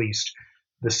this, not least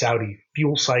the Saudi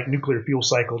nuclear fuel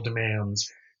cycle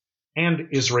demands, and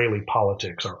Israeli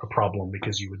politics are a problem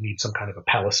because you would need some kind of a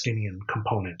Palestinian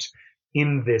component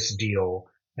in this deal,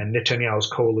 and Netanyahu's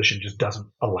coalition just doesn't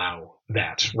allow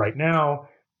that right now,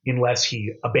 unless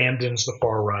he abandons the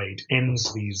far right,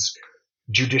 ends these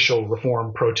judicial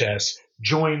reform protests,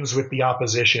 joins with the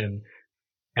opposition,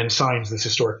 and signs this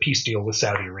historic peace deal with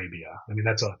Saudi Arabia. I mean,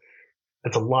 that's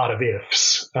a lot of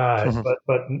ifs,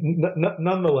 but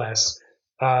nonetheless,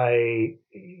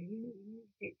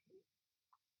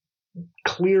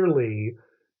 clearly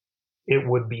it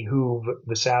would behoove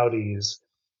the Saudis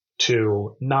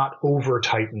to not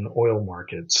over-tighten oil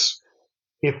markets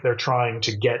if they're trying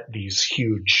to get these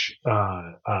huge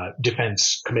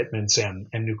defense commitments and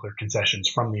nuclear concessions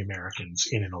from the Americans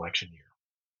in an election year.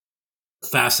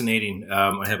 Fascinating.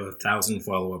 I have 1,000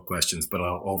 follow-up questions, but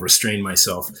I'll restrain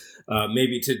myself.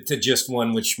 Maybe to just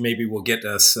one, which maybe will get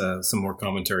us some more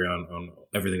commentary on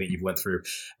everything that you've went through.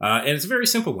 And it's a very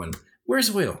simple one. Where's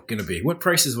oil going to be? What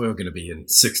price is oil going to be in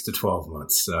 6 to 12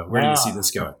 months? Where do you see this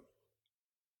going?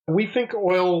 We think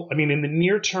oil, in the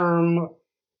near term,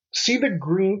 see the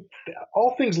green,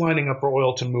 all things lining up for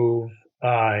oil to move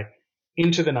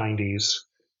into the 90s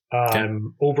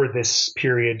over this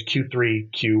period, Q3,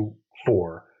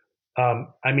 Q4.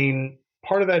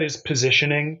 Part of that is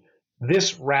positioning.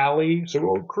 This rally,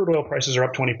 so crude oil prices are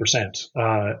up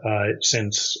 20%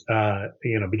 since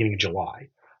beginning of July.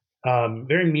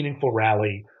 Very meaningful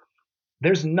rally.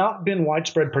 There's not been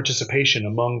widespread participation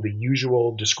among the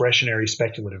usual discretionary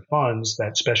speculative funds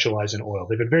that specialize in oil.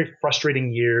 They've been very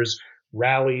frustrating years.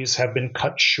 Rallies have been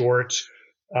cut short,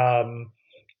 and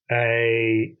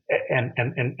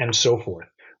so forth.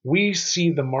 We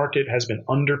see the market has been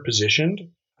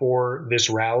underpositioned for this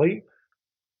rally.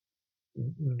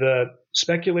 The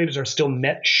speculators are still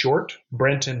net short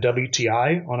Brent and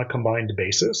WTI on a combined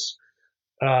basis.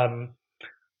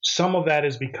 Some of that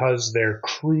is because their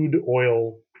crude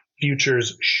oil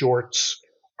futures shorts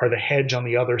are the hedge on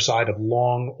the other side of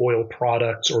long oil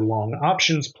products or long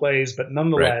options plays. But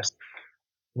nonetheless,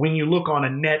 when you look on a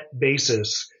net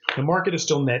basis, the market is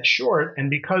still net short.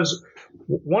 And because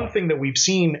one thing that we've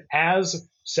seen as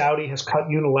Saudi has cut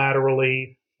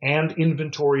unilaterally and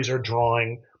inventories are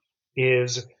drawing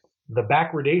is the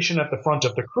backwardation at the front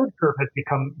of the crude curve has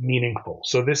become meaningful.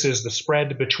 So this is the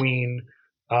spread between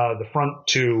the front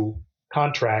two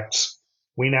contracts.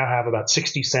 We now have about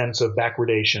 60 cents of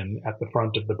backwardation at the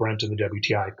front of the Brent and the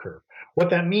WTI curve.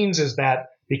 What that means is that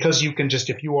because you can just,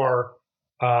 if you are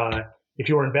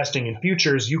investing in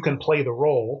futures, you can play the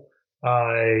role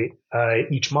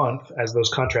each month as those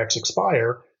contracts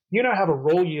expire. You now have a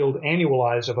roll yield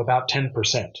annualized of about 10%,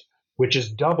 which is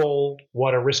double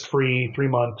what a risk-free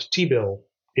 3-month T-bill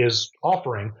is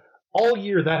offering. All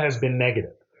year that has been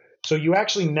negative. So you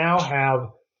actually now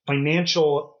have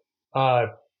financial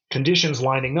conditions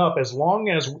lining up. As long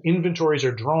as inventories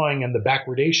are drawing and the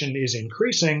backwardation is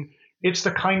increasing, it's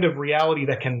the kind of reality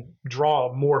that can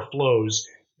draw more flows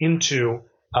into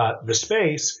the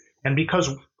space. And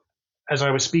because as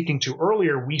I was speaking to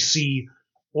earlier, we see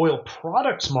oil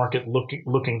products market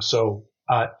looking so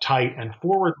tight and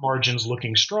forward margins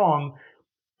looking strong.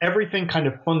 Everything kind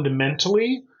of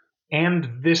fundamentally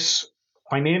and this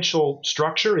financial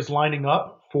structure is lining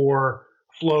up for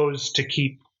flows to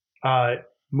keep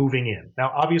moving in.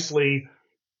 Now, obviously,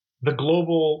 the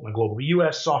global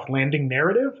U.S. soft landing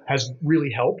narrative has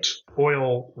really helped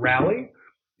oil rally,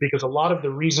 because a lot of the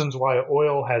reasons why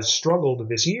oil has struggled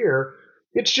this year,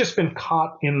 it's just been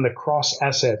caught in the cross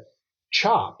asset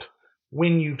chop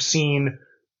when you've seen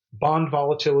bond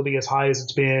volatility as high as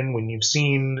it's been, when you've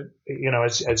seen,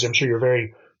 as I'm sure you're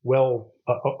very well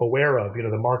aware of,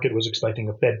 the market was expecting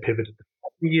a Fed pivot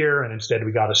at the year, and instead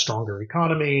we got a stronger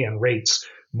economy and rates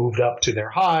moved up to their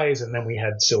highs, and then we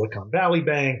had Silicon Valley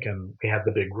Bank and we had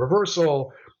the big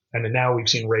reversal, and then now we've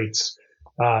seen rates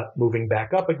moving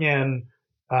back up again,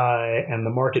 and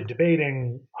the market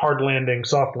debating hard landing,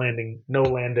 soft landing, no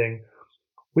landing.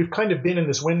 We've kind of been in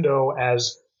this window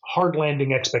as hard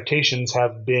landing expectations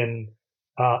have been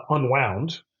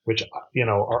unwound, which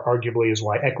arguably is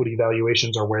why equity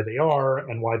valuations are where they are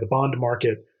and why the bond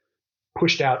market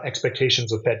pushed out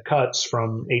expectations of Fed cuts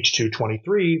from H2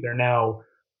 23. They're now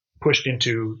pushed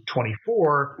into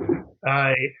 24.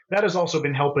 That has also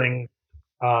been helping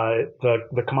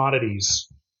the commodities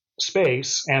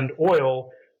space and oil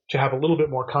to have a little bit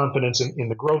more confidence in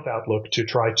the growth outlook to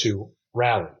try to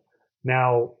rally.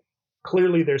 Now,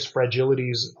 clearly there's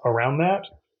fragilities around that.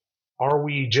 Are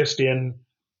we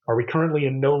currently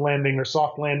in no landing or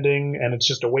soft landing, and it's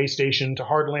just a way station to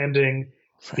hard landing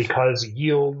because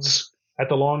yields at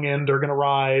the long end are going to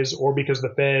rise, or because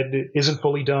the Fed isn't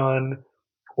fully done,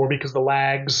 or because the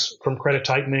lags from credit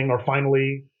tightening are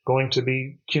finally going to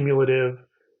be cumulative,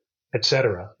 et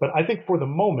cetera? But I think for the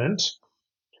moment,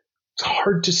 it's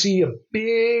hard to see a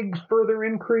big further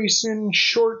increase in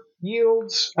short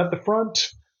yields at the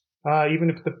front. Even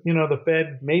if the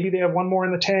Fed, maybe they have one more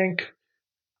in the tank,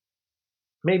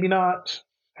 maybe not,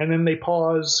 and then they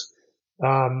pause.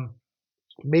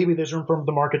 Maybe there's room for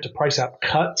the market to price out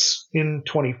cuts in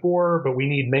 24, but we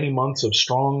need many months of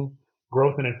strong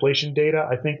growth and inflation data.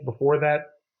 I think before that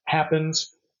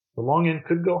happens, the long end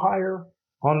could go higher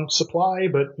on supply,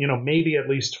 but maybe at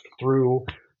least through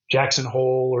Jackson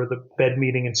Hole or the Fed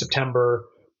meeting in September,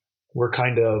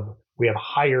 we have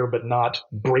higher but not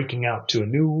breaking out to a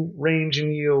new range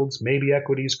in yields. Maybe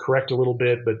equities correct a little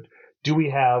bit, but do we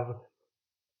have,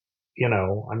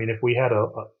 if we had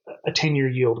a 10-year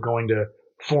yield going to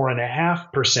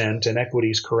 4.5% and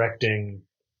equities correcting,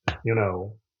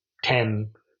 10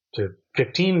 to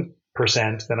 15%,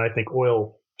 then I think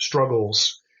oil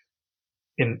struggles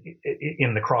in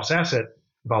the cross asset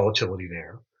volatility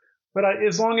there. But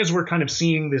as long as we're kind of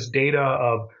seeing this data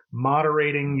of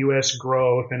moderating U.S.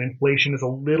 growth and inflation is a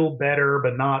little better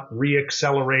but not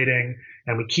reaccelerating,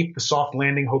 and we keep the soft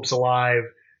landing hopes alive,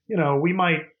 we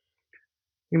might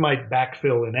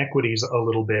backfill in equities a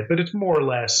little bit, but it's more or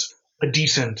less a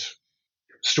decent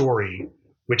story,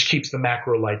 which keeps the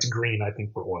macro lights green, I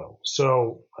think, for oil.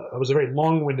 So it was a very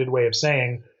long-winded way of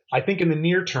saying, I think in the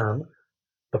near term,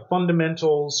 the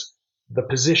fundamentals, the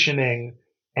positioning,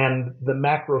 and the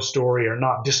macro story are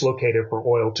not dislocated for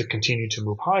oil to continue to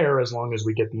move higher as long as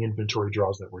we get the inventory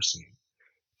draws that we're seeing.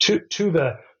 To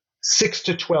the 6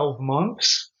 to 12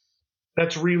 months,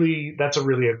 that's really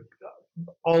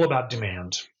all about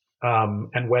demand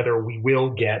and whether we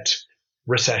will get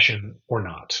recession or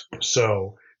not.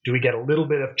 So do we get a little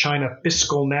bit of China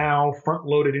fiscal now,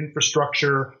 front-loaded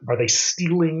infrastructure? Are they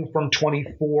stealing from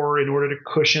 24 in order to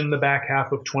cushion the back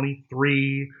half of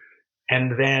 23?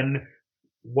 And then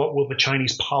what will the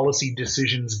Chinese policy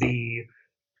decisions be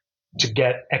to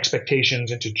get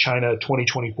expectations into China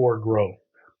 2024 growth?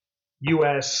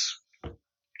 U.S.,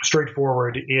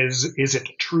 straightforward, is it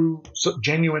true,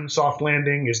 genuine soft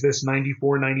landing? Is this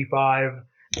 94, 95,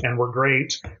 and we're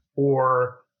great?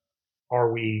 Or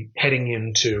are we heading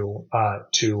into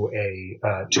to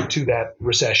that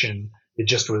recession? It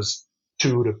just was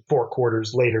 2 to 4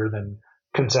 quarters later than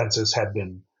consensus had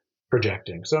been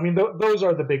projecting. So, those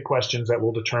are the big questions that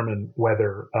will determine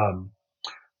whether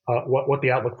what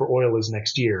the outlook for oil is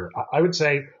next year. I would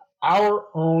say our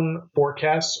own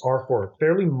forecasts are for a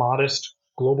fairly modest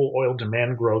global oil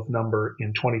demand growth number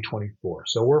in 2024.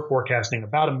 So we're forecasting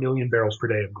about 1 million barrels per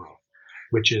day of growth,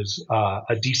 which is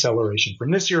a deceleration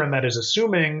from this year, and that is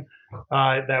assuming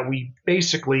that we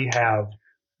basically have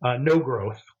no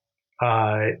growth,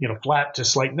 flat to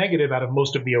slight negative out of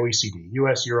most of the OECD,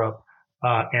 U.S., Europe,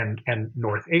 and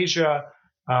North Asia.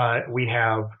 We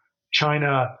have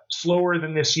China slower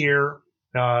than this year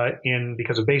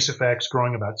because of base effects,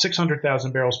 growing about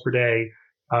 600,000 barrels per day.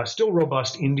 still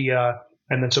robust India,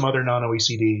 and then some other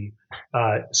non-OECD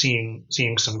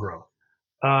seeing some growth.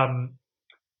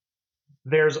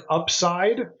 There's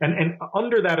upside, and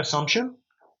under that assumption,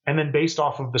 and then based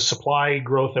off of the supply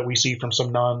growth that we see from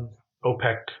some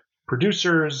non-OPEC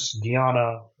producers,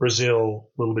 Guyana, Brazil,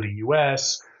 a little bit of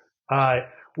US,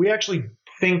 we actually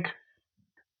think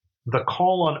the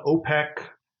call on OPEC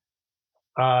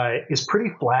is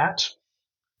pretty flat.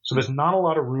 So there's not a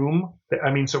lot of room.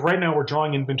 I mean, so right now we're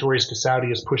drawing inventories because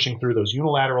Saudi is pushing through those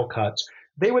unilateral cuts.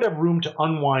 They would have room to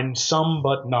unwind some,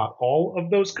 but not all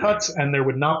of those cuts, and there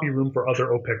would not be room for other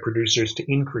OPEC producers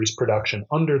to increase production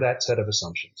under that set of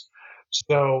assumptions.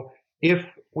 So if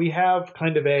we have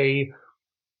kind of a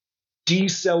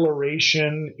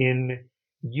deceleration in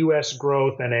U.S.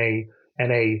 growth and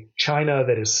a China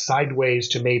that is sideways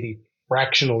to maybe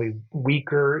fractionally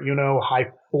weaker,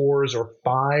 high 4s or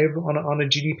 5 on a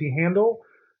GDP handle,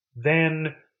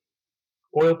 then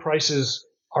oil prices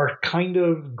are kind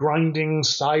of grinding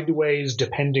sideways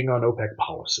depending on OPEC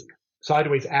policy.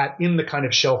 Sideways in the kind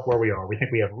of shelf where we are. We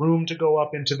think we have room to go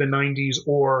up into the 90s,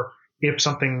 or if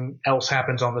something else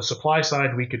happens on the supply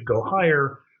side, we could go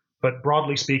higher. But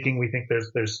broadly speaking, we think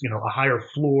there's a higher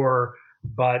floor.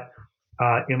 But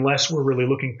unless we're really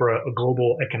looking for a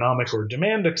global economic or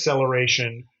demand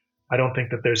acceleration, I don't think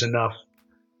that there's enough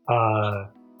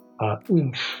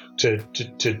oomph to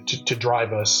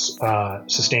drive us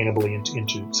sustainably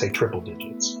into say triple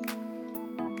digits.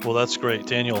 Well, that's great.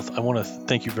 Daniel, I want to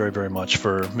thank you very, very much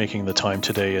for making the time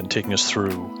today and taking us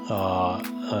through,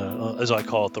 as I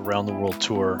call it, the round the world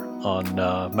tour on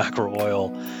macro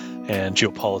oil and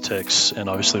geopolitics, and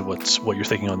obviously what you're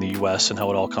thinking on the U.S. and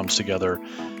how it all comes together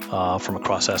from a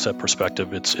cross-asset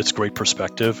perspective. It's great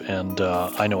perspective, and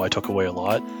I know I took away a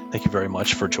lot. Thank you very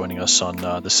much for joining us on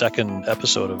the second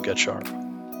episode of Get Sharp.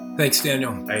 Thanks,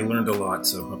 Daniel. I learned a lot,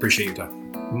 so appreciate your time.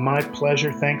 My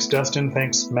pleasure. Thanks, Dustin.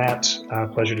 Thanks, Matt.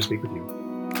 Pleasure to speak with you.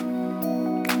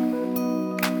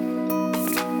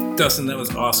 Dustin, that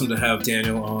was awesome to have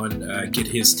Daniel on, get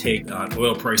his take on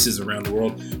oil prices around the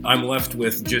world. I'm left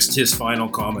with just his final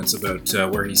comments about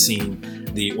where he's seen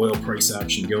the oil price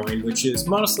action going, which is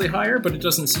modestly higher, but it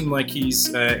doesn't seem like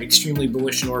he's extremely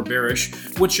bullish nor bearish.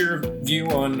 What's your view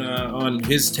on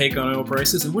his take on oil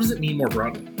prices, and what does it mean more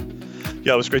broadly?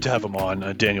 Yeah, it was great to have him on.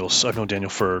 I've known Daniel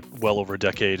for well over a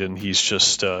decade, and he's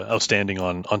just outstanding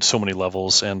on so many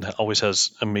levels and always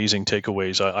has amazing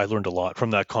takeaways. I learned a lot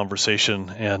from that conversation,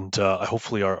 and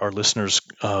hopefully our listeners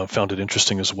found it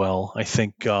interesting as well. I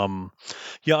think,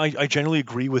 I generally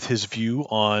agree with his view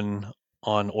on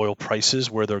oil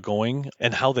prices, where they're going,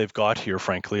 and how they've got here.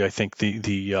 Frankly, I think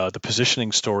the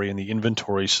positioning story and the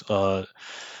inventories.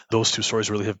 Those two stories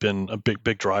really have been a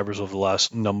big drivers over the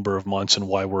last number of months, and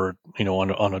why we're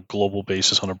on a global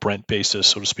basis, on a Brent basis,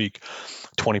 so to speak,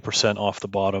 20% off the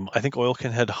bottom. I think oil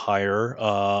can head higher,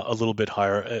 a little bit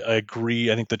higher. I agree.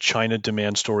 I think the China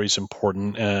demand story is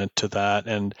important to that,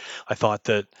 and I thought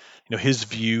that his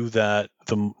view that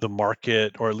the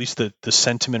market, or at least the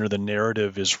sentiment or the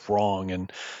narrative, is wrong, and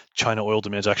China oil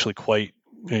demand is actually quite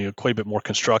a bit more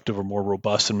constructive or more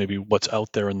robust than maybe what's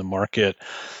out there in the market,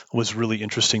 was really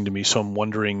interesting to me. So I'm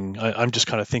wondering, I'm just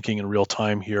kind of thinking in real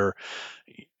time here,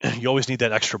 you always need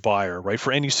that extra buyer, right,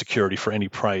 for any security, for any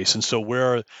price. And so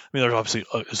there's obviously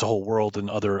is a whole world and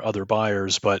other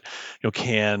buyers, but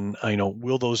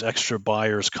will those extra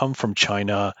buyers come from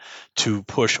China to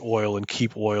push oil and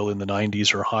keep oil in the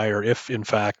 90s or higher, if in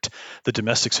fact the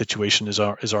domestic situation is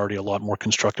already a lot more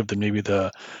constructive than maybe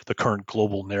the current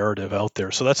global narrative out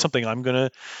there. So that's something I'm going to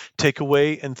take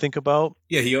away and think about.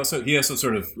 Yeah, he also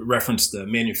sort of referenced the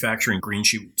manufacturing green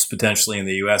shoots potentially in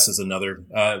the U.S. as another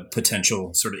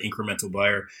potential sort of incremental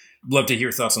buyer. Love to hear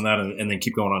your thoughts on that, and then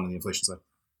keep going on the inflation side.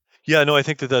 Yeah, no, I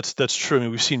think that's true. I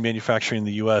mean, we've seen manufacturing in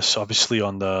the U.S. obviously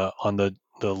on the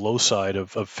low side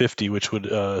of 50, which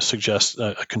would suggest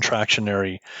a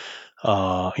contractionary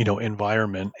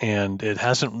environment, and it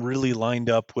hasn't really lined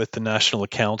up with the national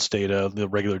accounts data, the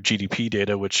regular GDP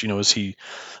data, which as he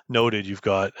noted, you've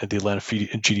got the Atlanta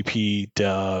GDP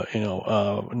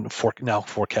now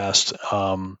forecast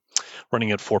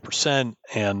running at 4%,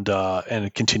 and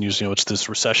it continues. It's this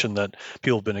recession that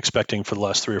people have been expecting for the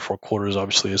last 3 or 4 quarters.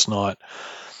 Obviously, is not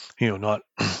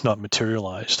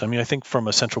materialized. I mean, I think from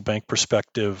a central bank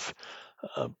perspective,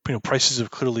 prices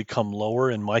have clearly come lower,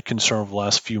 and my concern over the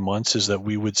last few months is that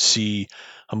we would see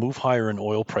move higher in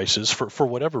oil prices for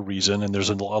whatever reason, and there's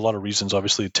a lot of reasons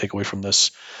obviously to take away from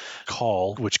this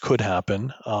call, which could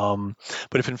happen.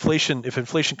 But if inflation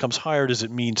comes higher, does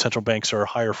it mean central banks are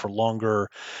higher for longer?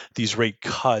 These rate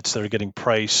cuts that are getting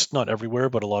priced, not everywhere,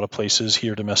 but a lot of places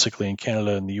here domestically in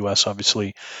Canada and the U.S.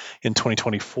 obviously in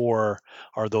 2024,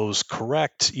 are those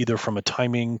correct, either from a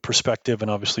timing perspective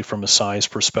and obviously from a size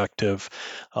perspective,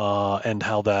 and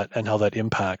how that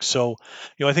impacts? So,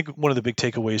 I think one of the big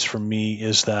takeaways from me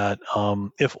is that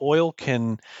if oil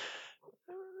can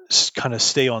kind of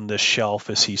stay on this shelf,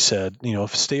 as he said,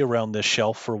 stay around this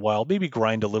shelf for a while, maybe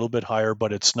grind a little bit higher,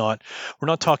 but we're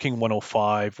not talking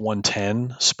 105,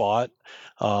 110 spot,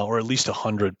 or at least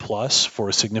 100 plus for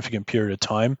a significant period of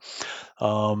time.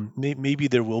 Maybe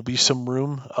there will be some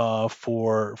room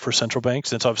for central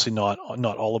banks. It's obviously not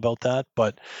all about that,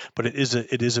 but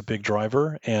it is a big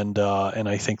driver, and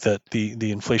I think that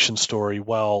the inflation story,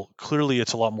 while clearly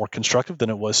it's a lot more constructive than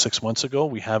it was 6 months ago,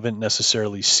 we haven't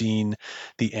necessarily seen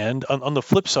the end. On the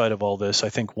flip side of all this, I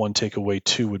think one takeaway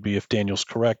too would be, if Daniel's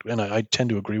correct, and I tend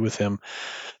to agree with him,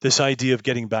 this idea of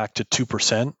getting back to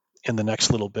 2% in the next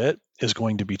little bit is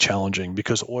going to be challenging,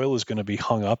 because oil is going to be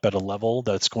hung up at a level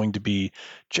that's going to be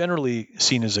generally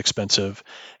seen as expensive,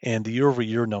 and the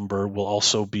year-over-year number will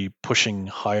also be pushing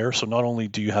higher. So not only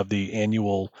do you have the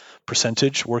annual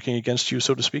percentage working against you,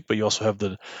 so to speak, but you also have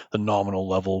the nominal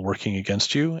level working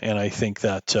against you. And I think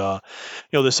that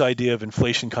this idea of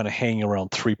inflation kind of hanging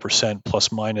around 3%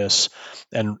 plus minus,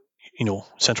 and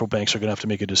central banks are going to have to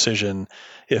make a decision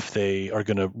if they are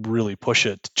going to really push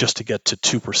it just to get to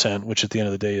 2%, which at the end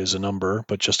of the day is a number,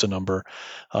 but just a number.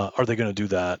 Are they going to do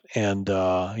that? And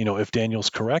if Daniel's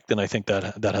correct, then I think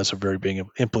that has a very big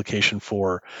implication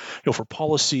for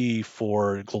policy,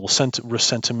 for global risk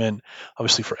sentiment,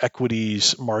 obviously for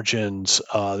equities, margins,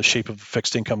 the shape of the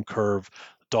fixed income curve,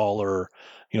 dollar,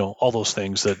 all those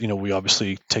things that we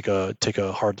obviously take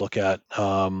a hard look at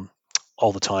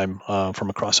all the time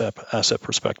from a cross-asset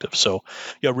perspective. So,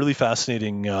 really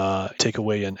fascinating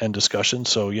takeaway and discussion.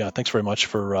 So, thanks very much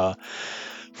for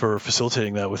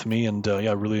facilitating that with me. And,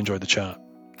 I really enjoyed the chat.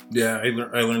 Yeah,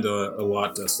 I learned a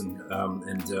lot, Dustin.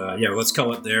 Let's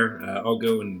call it there. I'll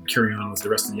go and carry on with the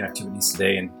rest of the activities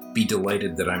today and be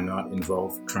delighted that I'm not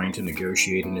involved trying to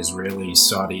negotiate an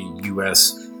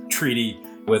Israeli-Saudi-U.S. treaty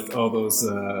with all those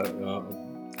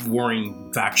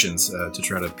warring factions to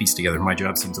try to piece together. My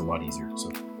job seems a lot easier,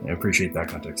 so I appreciate that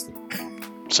context.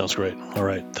 Sounds great. All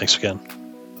right, thanks again.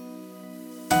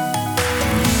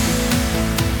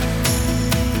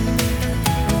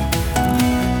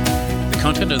 The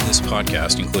content of this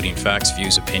podcast, including facts,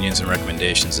 views, opinions, and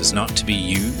recommendations, is not to be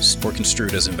used or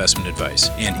construed as investment advice,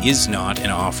 and is not an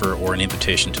offer or an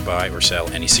invitation to buy or sell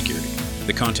any security.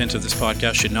 The content of this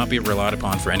podcast should not be relied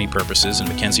upon for any purposes, and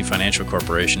Mackenzie Financial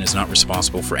Corporation is not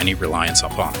responsible for any reliance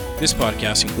upon it. This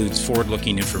podcast includes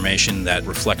forward-looking information that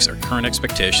reflects our current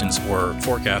expectations or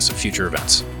forecasts of future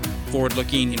events.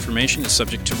 Forward-looking information is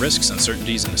subject to risks,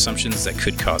 uncertainties, and assumptions that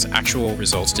could cause actual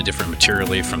results to differ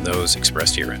materially from those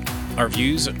expressed herein. Our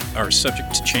views are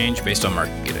subject to change based on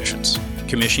market conditions.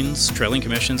 Commissions, trailing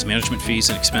commissions, management fees,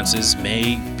 and expenses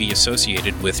may be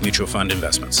associated with mutual fund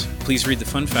investments. Please read the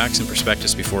fund facts and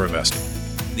prospectus before investing.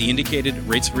 The indicated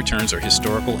rates of returns are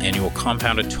historical annual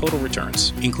compounded total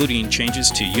returns, including changes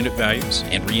to unit values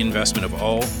and reinvestment of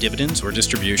all dividends or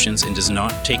distributions, and does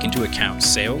not take into account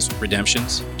sales,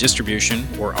 redemptions, distribution,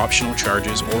 or optional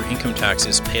charges or income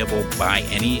taxes payable by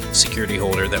any security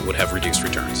holder that would have reduced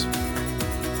returns.